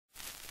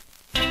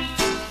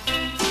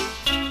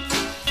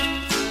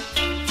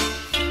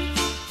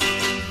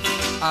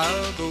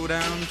I'll go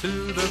down to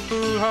the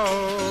pool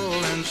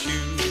hall and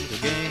shoot a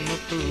game of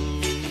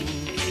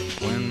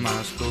pool. When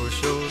my score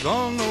shows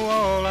on the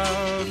wall,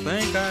 I'll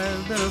think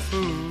I've been a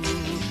fool.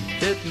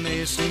 It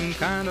may seem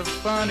kind of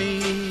funny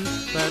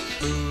that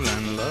pool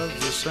and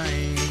love's the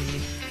same.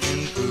 In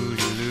pool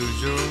you lose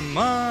your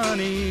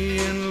money,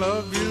 in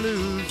love you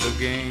lose the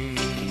game.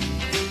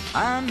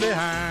 I'm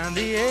behind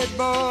the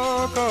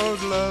 8-ball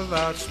 'cause love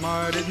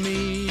outsmarted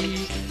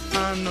me.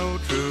 I know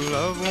true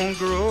love won't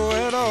grow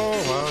at all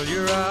while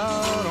you're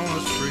out on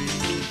the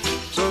street.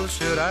 So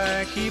should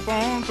I keep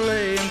on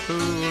playing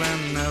pool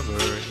and never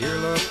hear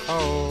love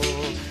call,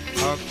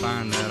 or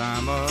find that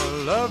I'm a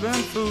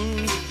loving fool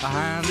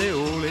behind the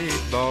old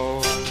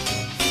 8-ball?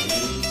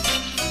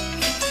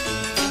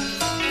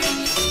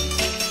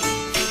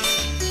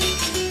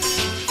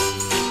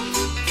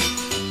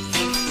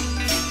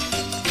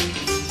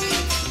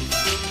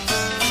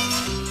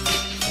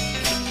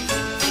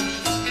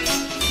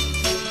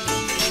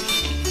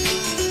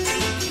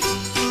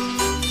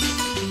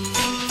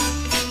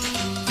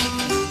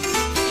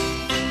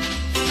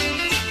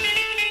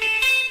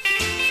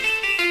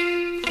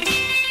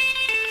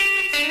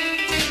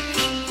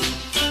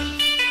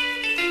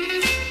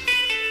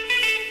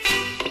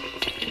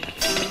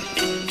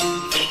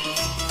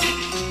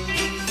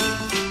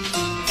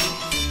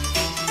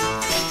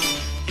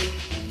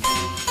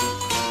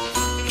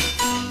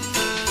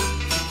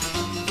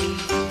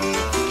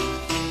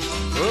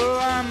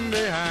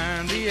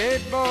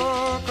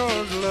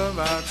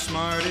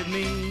 Outsmarted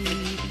me.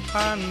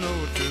 I know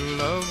true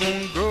love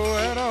won't grow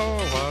at all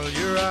while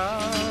you're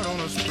out on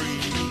a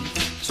spree.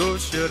 So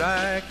should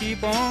I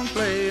keep on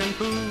playing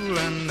pool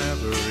and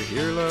never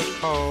hear love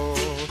call,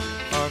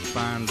 or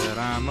find that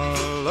I'm a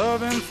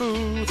loving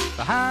fool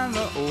behind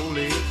the old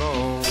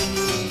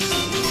 8-ball?